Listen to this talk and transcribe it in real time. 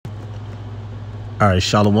All right,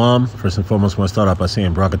 Shalom. First and foremost, I want to start off by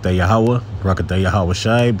saying Brakatah Yahweh, Brakatah Yahweh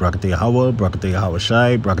Shai, Brakatah Yahweh, Brakatah Yahweh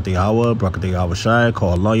Shai, Brakatah Yahweh, Brakatah Yahweh Shai,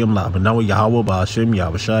 Call Layim, La'abanawa Yahweh, Ba'ashim,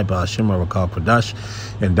 Yahweh Shai, Ba'ashim, Arakal Kodash,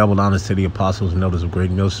 and double honors to the apostles and elders of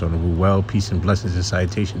great millstone who well, peace and blessings and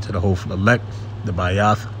salutation to the hopeful elect, the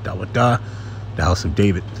Bayath, Dawadah, the house of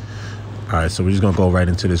David. All right, so we're just going to go right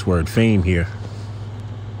into this word fame here.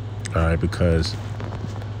 All right, because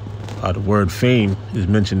the word fame is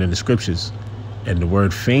mentioned in the scriptures. And the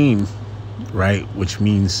word fame, right, which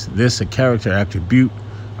means this, a character attribute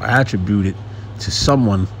or attributed to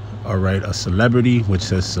someone, all right, a celebrity, which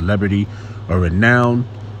says celebrity, or renown,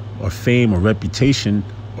 or fame, or reputation,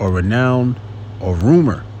 or renown, or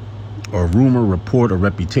rumor, report, or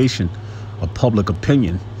reputation, or public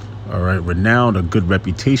opinion, all right, renown or good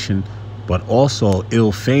reputation, but also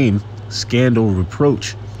ill fame, scandal,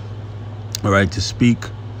 reproach, all right, to speak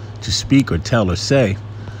or tell or say,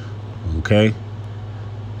 okay.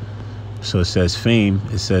 So it says fame,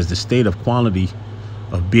 it says the state of quality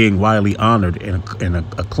of being widely honored and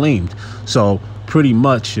acclaimed. So pretty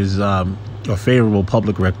much is a favorable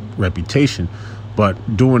public reputation. But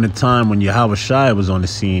during the time when Yahweh Shai was on the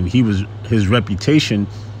scene, his reputation,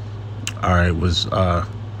 all right, was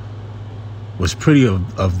pretty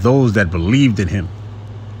of those that believed in him,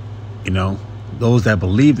 you know, those that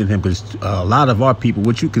believed in him, because a lot of our people,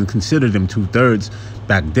 which you can consider them 2/3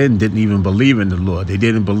 back then, didn't even believe in the Lord. They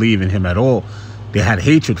didn't believe in him at all. They had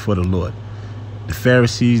hatred for the Lord. The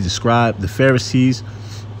Pharisees, the Pharisees,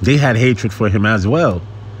 they had hatred for him as well.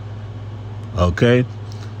 Okay,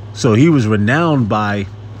 so he was renowned by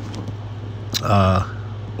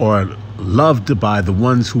or loved by the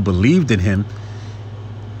ones who believed in him,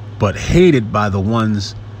 but hated by the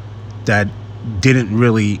ones that didn't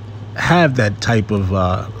really have that type of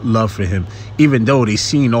love for him. Even though they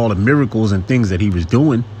seen all the miracles and things that he was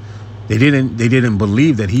doing, they didn't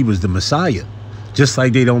believe that he was the Messiah, just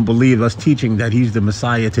like they don't believe us teaching that he's the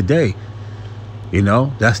Messiah today. You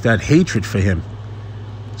know, that's that hatred for him.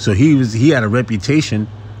 So he had a reputation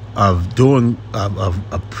of doing of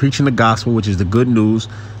preaching the gospel, which is the good news,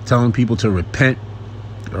 telling people to repent,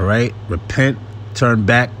 all right, repent, turn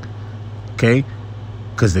back, okay,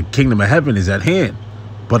 because the kingdom of heaven is at hand.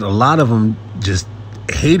 But a lot of them just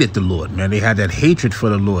hated the Lord, man. They had that hatred for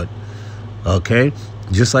the Lord. Okay,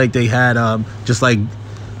 just like they had, just like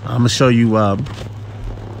I'm gonna show you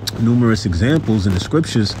numerous examples in the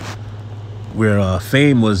scriptures where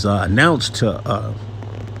fame was announced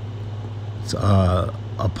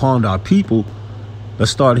upon our people.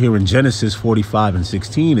 Let's start here in Genesis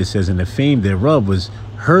 45:16. It says, "And the fame thereof was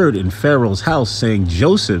heard in Pharaoh's house, saying,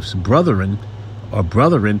 Joseph's brethren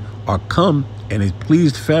are come, and it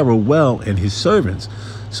pleased Pharaoh well and his servants."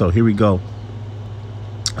 So here we go.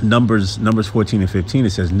 Numbers 14:15.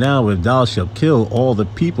 It says, "Now if thou shalt kill all the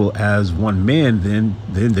people as one man, then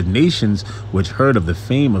the nations which heard of the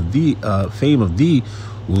fame of thee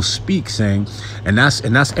will speak, saying," and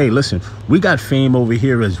that's hey, listen, we got fame over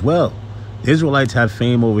here as well. The Israelites have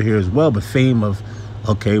fame over here as well, but fame of,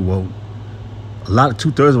 okay, well, a lot of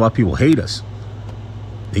 2/3 of our people hate us.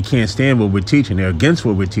 They can't stand what we're teaching. They're against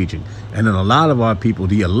what we're teaching. And then a lot of our people,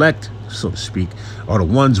 the elect, so to speak, are the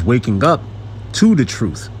ones waking up to the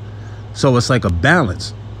truth. So it's like a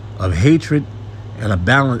balance of hatred and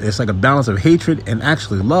it's like a balance of hatred and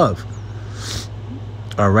actually love.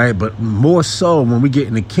 All right. But more so when we get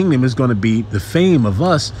in the kingdom, it's going to be the fame of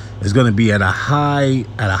us is going to be at a high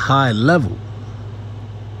level.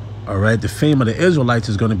 All right. The fame of the Israelites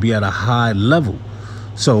is going to be at a high level.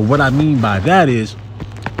 So what I mean by that is,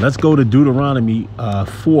 let's go to Deuteronomy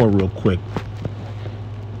 4 real quick.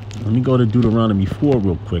 Let me go to Deuteronomy 4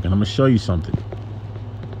 real quick, and I'm going to show you something.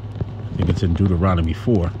 I think it's in Deuteronomy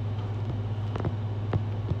 4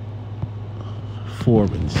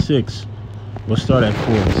 and 6. We'll start at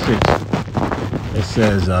 4 and 6. It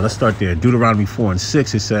says, let's start there. Deuteronomy 4 and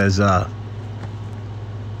 6. It says,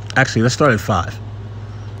 actually, let's start at 5.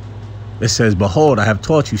 It says, "Behold, I have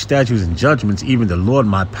taught you statutes and judgments, even the Lord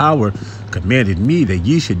my power commanded me that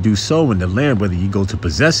ye should do so in the land, whether ye go to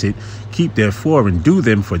possess it. Keep therefore and do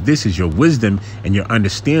them, for this is your wisdom and your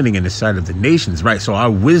understanding in the sight of the nations." Right. So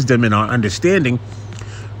our wisdom and our understanding,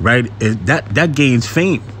 right, that gains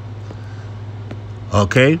fame.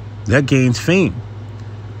 Okay, that gains fame.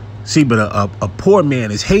 See, but a poor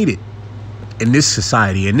man is hated in this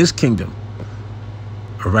society, in this kingdom.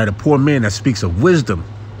 All right, a poor man that speaks of wisdom,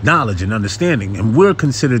 knowledge, and understanding. And we're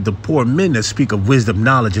considered the poor men that speak of wisdom,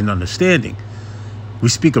 knowledge, and understanding. We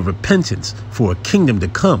speak of repentance for a kingdom to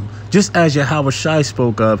come, just as Yahweh Shai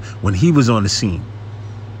spoke of when he was on the scene.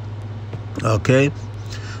 Okay?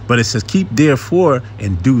 But it says, keep therefore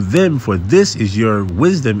and do them, for this is your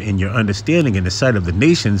wisdom and your understanding in the sight of the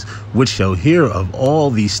nations, which shall hear of all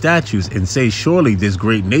these statutes and say, surely this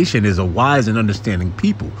great nation is a wise and understanding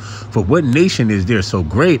people. For what nation is there so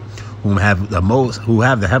great, who have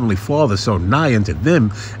the heavenly Father so nigh unto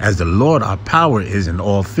them, as the Lord our power is in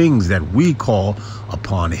all things that we call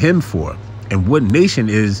upon him for? And what nation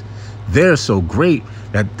is there so great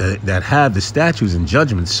that have the statutes and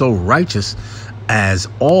judgments so righteous as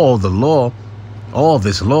all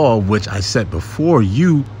this law which I set before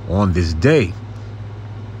you on this day?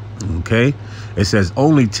 Okay, it says,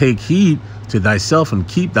 only take heed to thyself and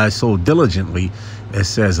keep thy soul diligently. It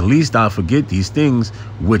says, lest thou forget these things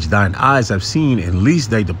which thine eyes have seen, and lest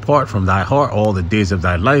they depart from thy heart all the days of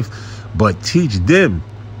thy life, but teach them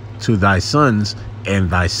to thy sons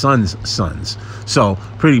and thy sons' sons. So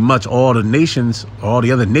pretty much all the nations, all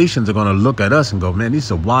the other nations are going to look at us and go, man,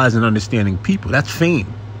 these are wise and understanding people. That's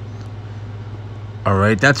fame. All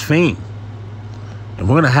right, that's fame. And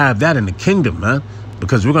we're going to have that in the kingdom, man,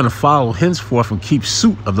 because we're going to follow henceforth and keep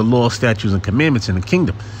suit of the law, statutes, and commandments in the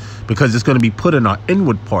kingdom, because it's going to be put in our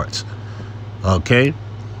inward parts. Okay.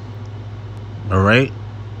 All right.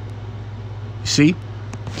 You see?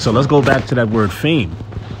 So let's go back to that word fame.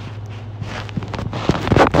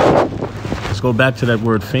 Let's go back to that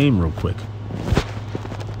word fame real quick.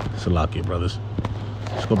 Salakia, brothers.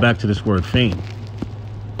 Let's go back to this word fame.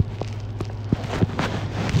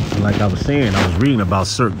 And like I was saying, I was reading about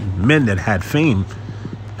certain men that had fame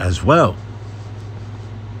as well.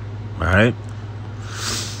 All right.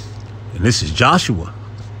 And this is Joshua.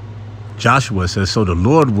 Joshua says, so the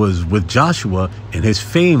Lord was with Joshua, and his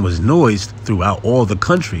fame was noised throughout all the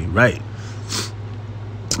country. Right.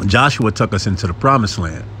 Joshua took us into the promised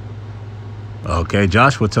land. Okay,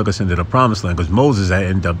 Joshua took us into the promised land, because Moses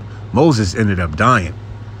ended up dying.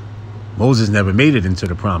 Moses never made it into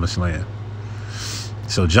the promised land.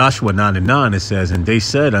 So Joshua 9:9, it says, and they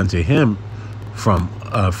said unto him from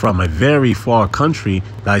a very far country,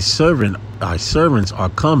 thy servants are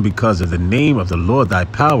come because of the name of the Lord thy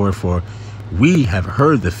power, for we have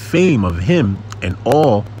heard the fame of him and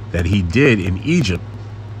all that he did in Egypt.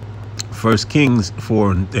 1 Kings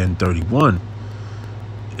 4:31,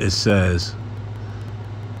 it says,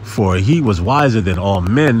 for he was wiser than all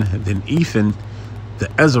men, than Ethan, the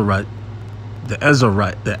Ezraite, the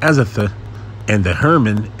Ezatha, and the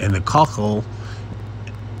Herman, and the Kochel,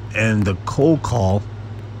 and the Kolkal,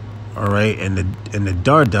 all right, and the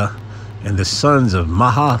Darda, and the sons of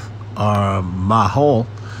Mahol,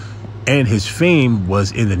 and his fame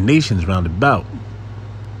was in the nations round about.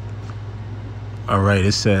 All right,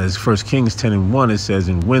 it says, 1 Kings 10:1, it says,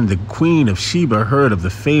 and when the queen of Sheba heard of the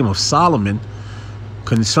fame of Solomon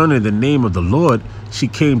concerning the name of the Lord, she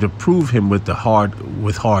came to prove him with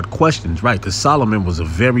hard questions, right? Because Solomon was a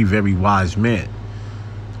very, very wise man.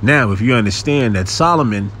 Now, if you understand that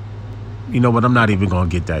Solomon, you know what, I'm not even going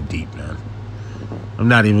to get that deep, man. I'm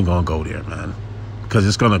not even going to go there, man, because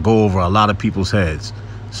it's going to go over a lot of people's heads.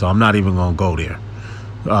 So I'm not even going to go there.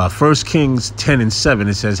 1 Kings 10:7,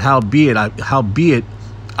 it says, howbeit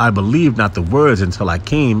I believed not the words until I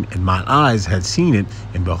came, and my eyes had seen it,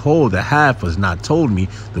 and behold, the half was not told me.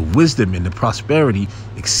 The wisdom and the prosperity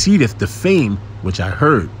exceedeth the fame which I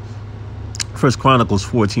heard. 1 Chronicles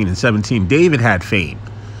 14:17, David had fame.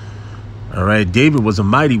 All right, David was a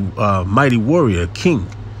mighty warrior, king.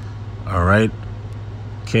 All right,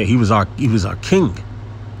 okay, he was our king.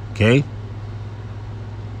 Okay,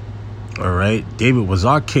 all right, David was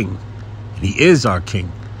our king, and he is our king.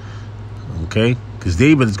 Okay, because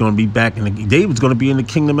David is going to be David's going to be in the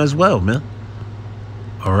kingdom as well, man.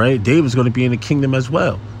 All right, David's going to be in the kingdom as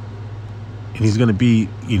well, and he's going to be,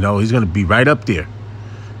 he's going to be right up there.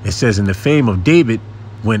 It says, and the fame of David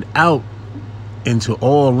went out into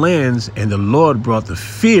all lands, and the Lord brought the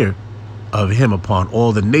fear of him upon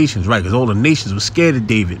all the nations, right? Because all the nations were scared of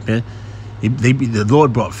David, man. The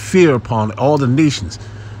Lord brought fear upon all the nations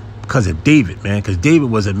because of David, man. Because David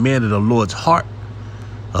was a man of the Lord's heart.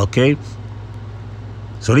 Okay,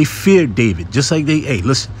 so they feared David, just like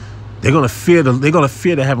listen, they're gonna fear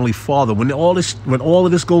the Heavenly Father when all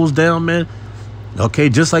of this goes down, man. Okay,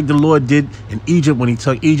 just like the Lord did in Egypt when he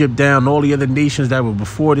took Egypt down, and all the other nations that were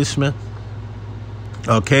before this, man.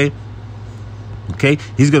 Okay,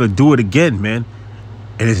 he's gonna do it again, man,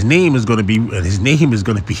 and his name is gonna be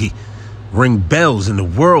ring bells in the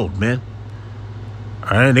world, man. All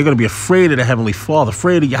right, they're gonna be afraid of the Heavenly Father,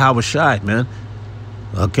 afraid of Yahweh Shai, man.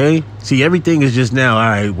 Okay, see, everything is just now, all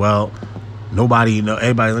right, well, everybody's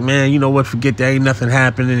like, man, you know what, forget that, ain't nothing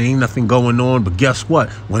happening, ain't nothing going on. But guess what,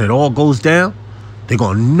 when it all goes down, they're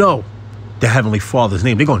gonna know the Heavenly Father's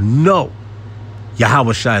name. They're gonna know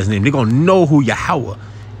Yahawashi name. They're going to know who Yahweh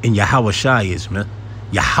and Yahawashi is, man.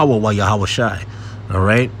 Yahweh wa Yahawashi. All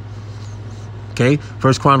right. Okay.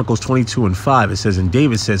 First Chronicles 22:5. It says, and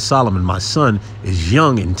David said, Solomon, my son, is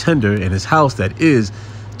young and tender, and his house that is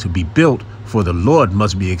to be built for the Lord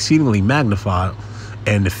must be exceedingly magnified,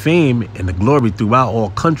 and the fame and the glory throughout all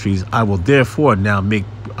countries. I will therefore now make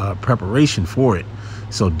preparation for it.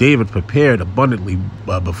 So David prepared abundantly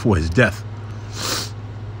before his death.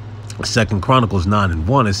 Second Chronicles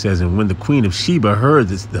 9:1, it says, and when the queen of Sheba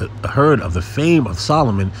heard of the fame of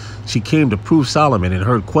Solomon, she came to prove Solomon and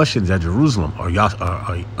heard questions at Jerusalem or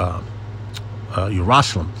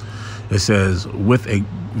Jerusalem. It says, with a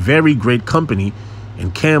very great company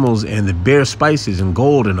and camels and the bare spices and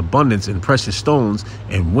gold and abundance and precious stones.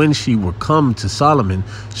 And when she were come to Solomon,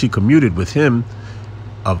 she commuted with him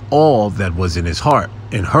of all that was in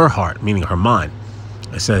her heart, meaning her mind.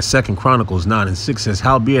 It says Second Chronicles 9:6 says,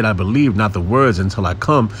 howbeit I believed not the words until I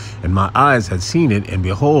come, and my eyes had seen it, and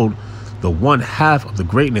behold, the one half of the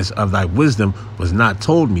greatness of thy wisdom was not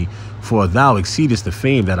told me, for thou exceedest the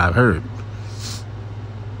fame that I've heard.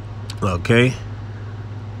 Okay.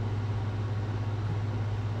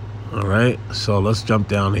 All right. So let's jump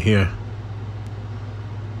down to here.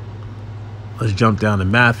 Let's jump down to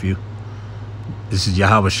Matthew. This is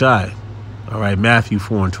Yahawashi. All right, Matthew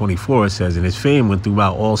 4:24, it says, and his fame went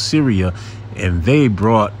throughout all Syria, and they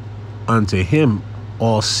brought unto him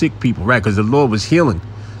all sick people, right? Because the Lord was healing.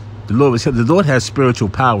 The Lord has spiritual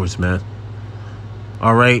powers, man.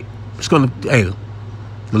 All right. The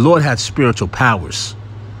Lord had spiritual powers.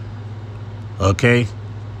 Okay.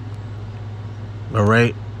 All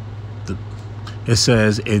right. It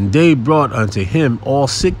says, and they brought unto him all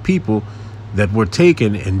sick people that were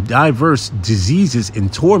taken in diverse diseases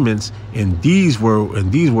and torments, and these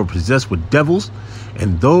were possessed with devils,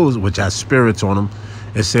 and those which had spirits on them.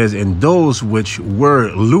 It says, and those which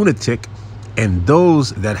were lunatic, and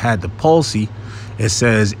those that had the palsy, it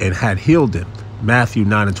says, and had healed them. Matthew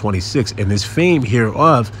 9:26. And his fame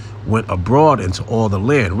hereof went abroad into all the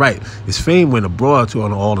land. Right. His fame went abroad to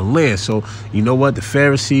all the land. So you know what? The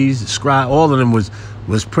Pharisees, the scribe, all of them was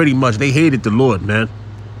pretty much, they hated the Lord, man.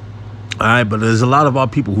 All right, but there's a lot of our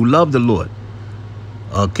people who love the Lord.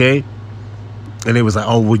 Okay. And they was like,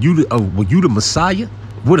 were you the Messiah?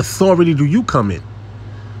 What authority do you come in?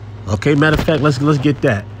 Okay, matter of fact, let's get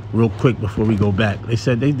that real quick before we go back. They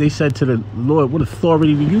said they said to the Lord, what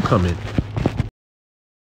authority do you come in?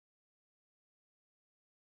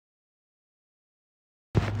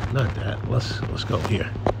 Not that. Let's go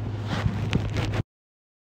here.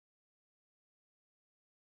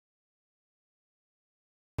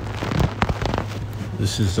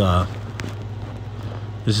 This is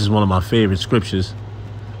one of my favorite scriptures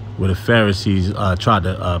where the Pharisees tried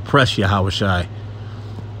to press Yahawashi.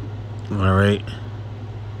 All right.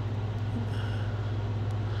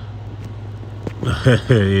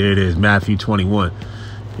 Here it is, Matthew 21.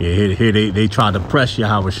 Yeah, here they tried to press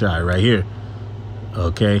Yahawashi right here.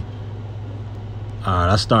 Okay. All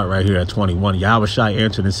right, I start right here at 21. Yahawashi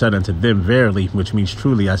answered and said unto them, verily, which means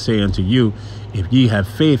truly, I say unto you, if ye have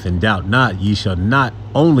faith and doubt not, ye shall not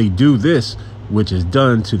only do this which is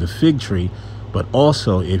done to the fig tree, but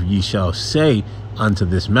also if ye shall say unto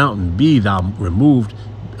this mountain, be thou removed,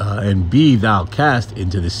 and be thou cast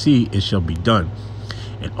into the sea, it shall be done.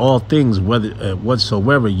 And all things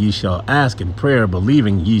whatsoever ye shall ask in prayer,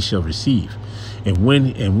 believing, ye shall receive. And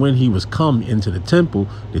when he was come into the temple,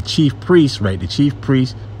 the chief priests,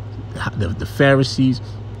 the Pharisees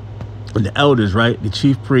and the elders, right, the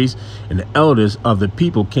chief priests and the elders of the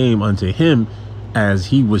people came unto him as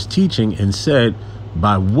he was teaching, and said,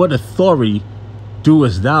 by what authority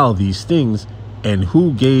doest thou these things, and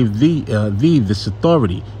who gave thee this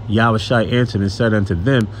authority? Yahawashi answered and said unto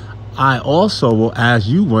them, I also will ask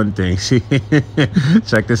you one thing. See,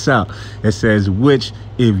 check this out. It says, which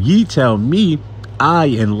if ye tell me, I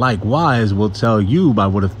in likewise will tell you by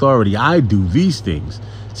what authority I do these things.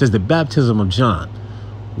 It says the baptism of John.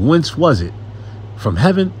 Whence was it? From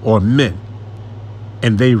heaven or men?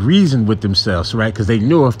 And they reasoned with themselves, right? Because they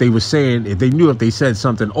knew if they said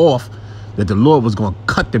something off, that the Lord was going to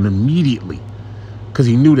cut them immediately. Because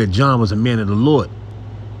he knew that John was a man of the Lord.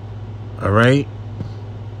 All right.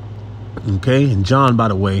 Okay. And John, by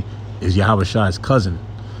the way, is Yahawashi's cousin.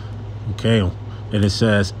 Okay. And it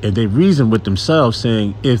says, and they reasoned with themselves,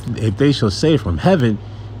 saying, if they shall say from heaven,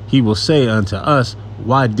 he will say unto us,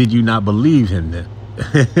 why did you not believe him then?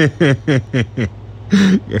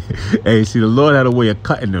 Hey, see, the Lord had a way of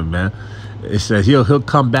cutting them, man. It says he'll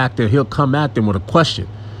come back there, he'll come at them with a question.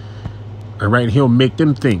 All right, and he'll make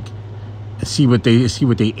them think and see what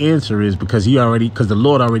they answer is, because the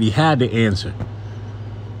Lord already had the answer.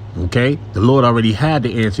 Okay, the Lord already had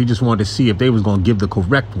the answer. He just wanted to see if they was going to give the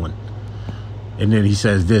correct one. And then he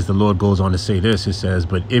says this. The Lord goes on to say this. It says,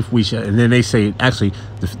 but if we shall, and then they say, actually,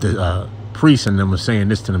 the priests and them were saying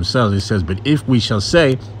this to themselves. It says, but if we shall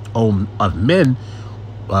say, oh, of men,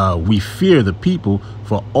 we fear the people,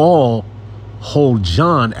 for all hold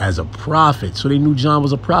John as a prophet. So they knew John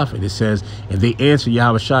was a prophet. It says, and they answered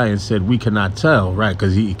Yahushua and said, we cannot tell, right?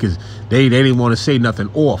 Because they didn't want to say nothing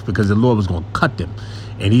off, because the Lord was going to cut them.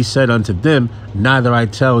 And he said unto them, neither I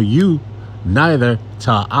tell you, neither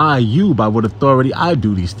tell I you by what authority I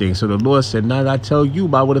do these things. So the Lord said, neither I tell you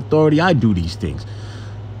by what authority I do these things.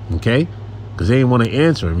 Okay? Because they didn't want to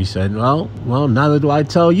answer him. He said, well, neither do I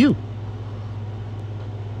tell you.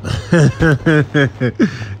 Hey,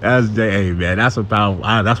 man, that's a powerful,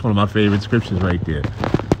 that's one of my favorite scriptures right there.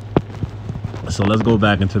 So let's go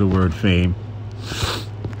back into the word fame.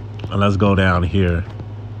 And let's go down here.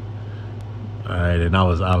 All right, and I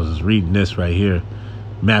was reading this right here.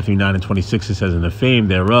 Matthew 9:26, it says, and the fame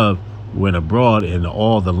thereof went abroad in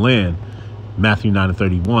all the land. Matthew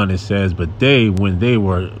 9:31, it says, but they, when they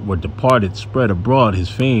were departed, spread abroad his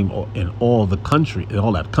fame in all the country, in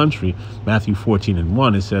all that country. Matthew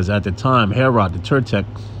 14:1, it says, at the time Herod the Tetrarch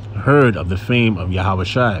heard of the fame of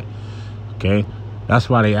Yahushua. Okay, that's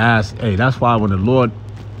why they asked. Hey, that's why when the Lord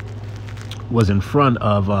was in front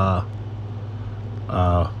of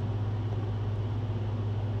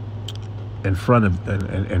in front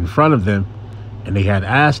of them, and they had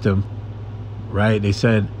asked him, right? They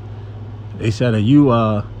said, are you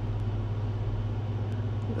I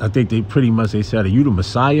think they pretty much, they said, are you the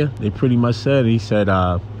Messiah? They pretty much said. And he said,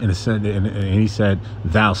 in a sense, and he said,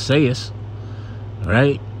 thou sayest,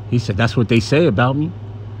 right? He said, that's what they say about me.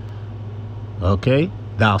 Okay,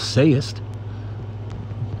 thou sayest.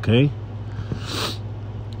 Okay.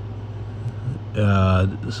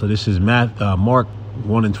 So this is Mark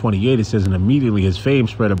 1:28. It says, and immediately his fame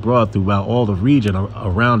spread abroad throughout all the region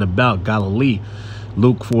around about Galilee.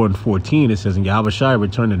 Luke 4:14, it says, and Yahushua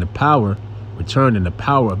returned in the power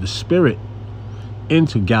of the Spirit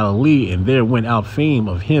into Galilee, and there went out fame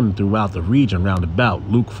of him throughout the region round about.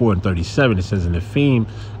 Luke 4:37, it says, and the fame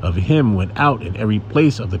of him went out in every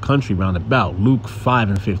place of the country round about. Luke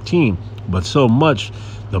 5:15, but so much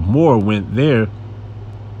the more went there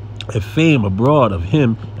a fame abroad of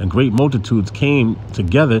him, and great multitudes came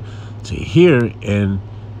together to hear and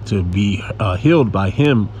to be healed by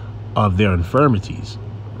him of their infirmities,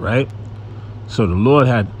 right? So the Lord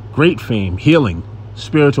had great fame, healing,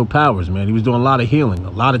 spiritual powers, man. He was doing a lot of healing, a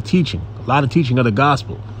lot of teaching of the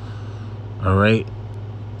gospel, all right,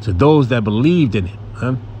 to those that believed in him,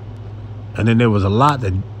 huh? And then there was a lot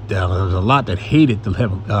that hated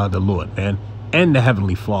the Lord, man, and the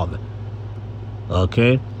Heavenly Father,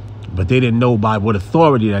 okay? But they didn't know by what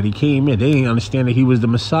authority that he came in. They didn't understand that he was the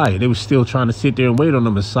Messiah. They were still trying to sit there and wait on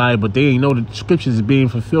the Messiah, but they didn't know that the scriptures is being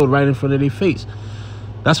fulfilled right in front of their face.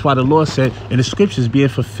 That's why the Lord said, and the scriptures being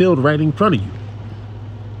fulfilled right in front of you.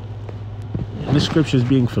 And the scriptures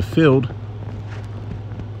being fulfilled.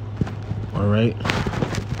 All right.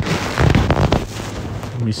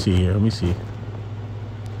 Let me see here. Let me see.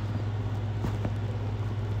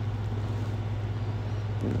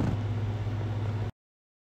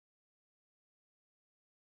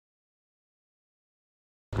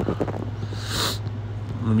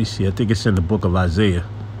 Let me see. I think it's in the book of Isaiah,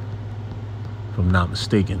 if I'm not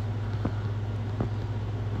mistaken.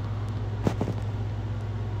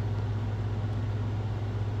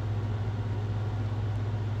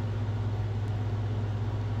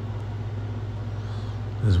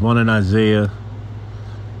 There's one in Isaiah.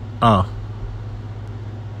 Oh.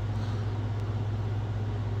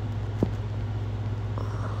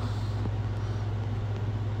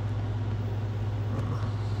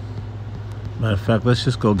 Matter of fact, let's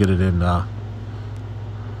just go get it in now.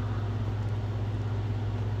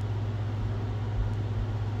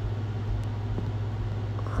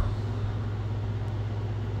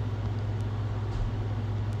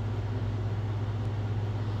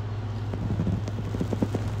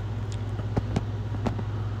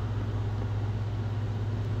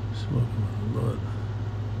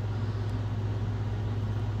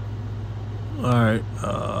 All right,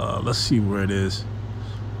 let's see where it is.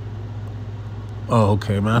 Oh,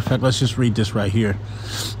 okay. Matter of fact, let's just read this right here.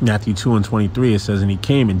 Matthew 2:23, it says, and he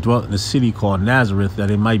came and dwelt in a city called Nazareth,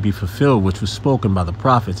 that it might be fulfilled, which was spoken by the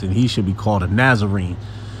prophets, and he should be called a Nazarene.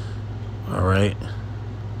 All right.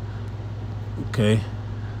 Okay.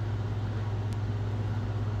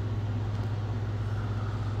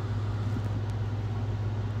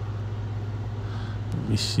 Let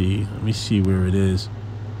me see. Let me see where it is.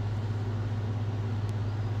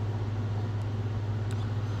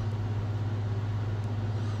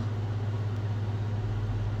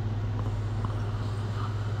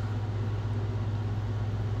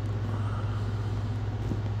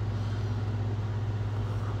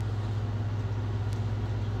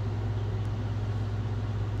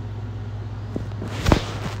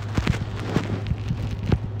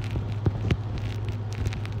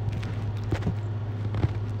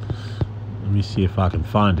 See if I can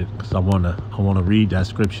find it, because I wanna read that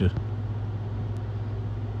scripture.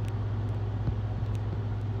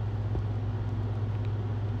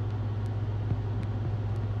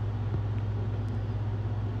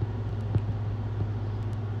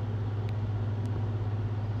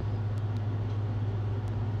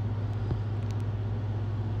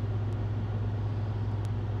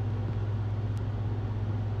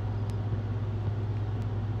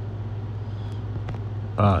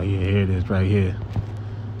 Oh, yeah, here it is right here.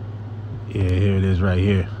 Yeah, here it is right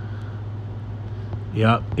here.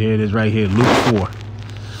 Yep, here it is right here, Luke 4.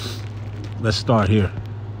 Let's start here.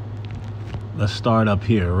 Let's start up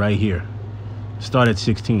here, right here. Start at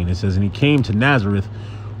 16. It says, and he came to Nazareth,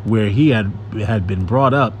 where he had been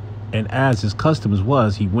brought up, and as his customs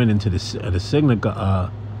was, he went into the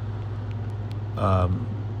synagogue on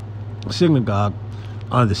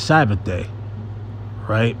the Sabbath day,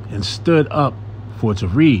 right, and stood up for to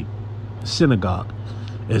read. Synagogue.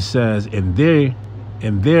 It says, and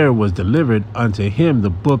there was delivered unto him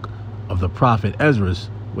the book of the prophet Ezra,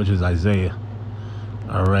 which is Isaiah.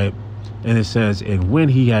 All right. And it says, and when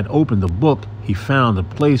he had opened the book, he found the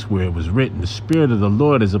place where it was written, the Spirit of the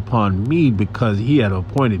Lord is upon me, because he had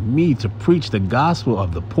appointed me to preach the gospel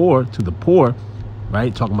of the poor to the poor,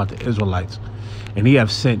 right? Talking about the Israelites. And he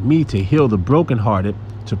hath sent me to heal the brokenhearted,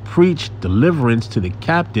 to preach deliverance to the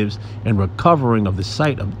captives, and recovering of the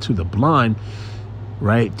sight to the blind,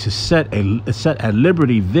 right? To set at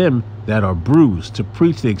liberty them that are bruised, to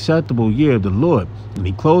preach the acceptable year of the Lord. And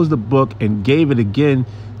he closed the book and gave it again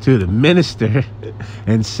to the minister,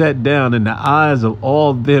 and sat down, and the eyes of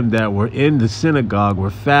all them that were in the synagogue were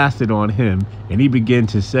fastened on him. And he began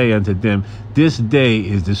to say unto them, this day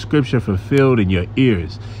is the scripture fulfilled in your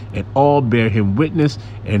ears. And all bare him witness,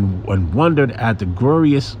 and wondered at the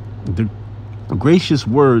gracious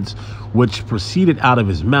words which proceeded out of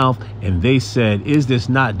his mouth. And they said, is this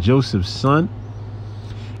not Joseph's son?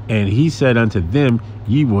 And he said unto them,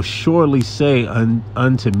 ye will surely say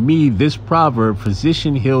unto me this proverb,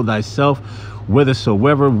 physician, heal thyself.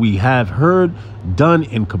 Whithersoever we have heard done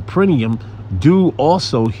in Capernaum, do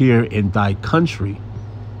also here in thy country.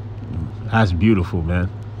 That's beautiful, man.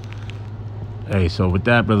 Hey, so with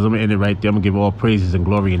that, brothers, I'm going to end it right there. I'm going to give all praises and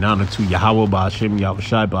glory and honor to Yahweh, Ba'ashem,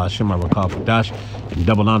 Yahushai, Ba'ashem, Arakal, Fadash, and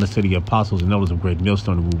double honors to the apostles and elders of Great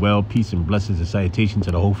Millstone and Ruel. Peace and blessings and salutation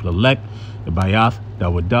to the hopeful elect, the Bayath, the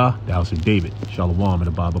Wadah, the house of David. Shalom and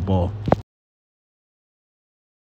the Bible Ball.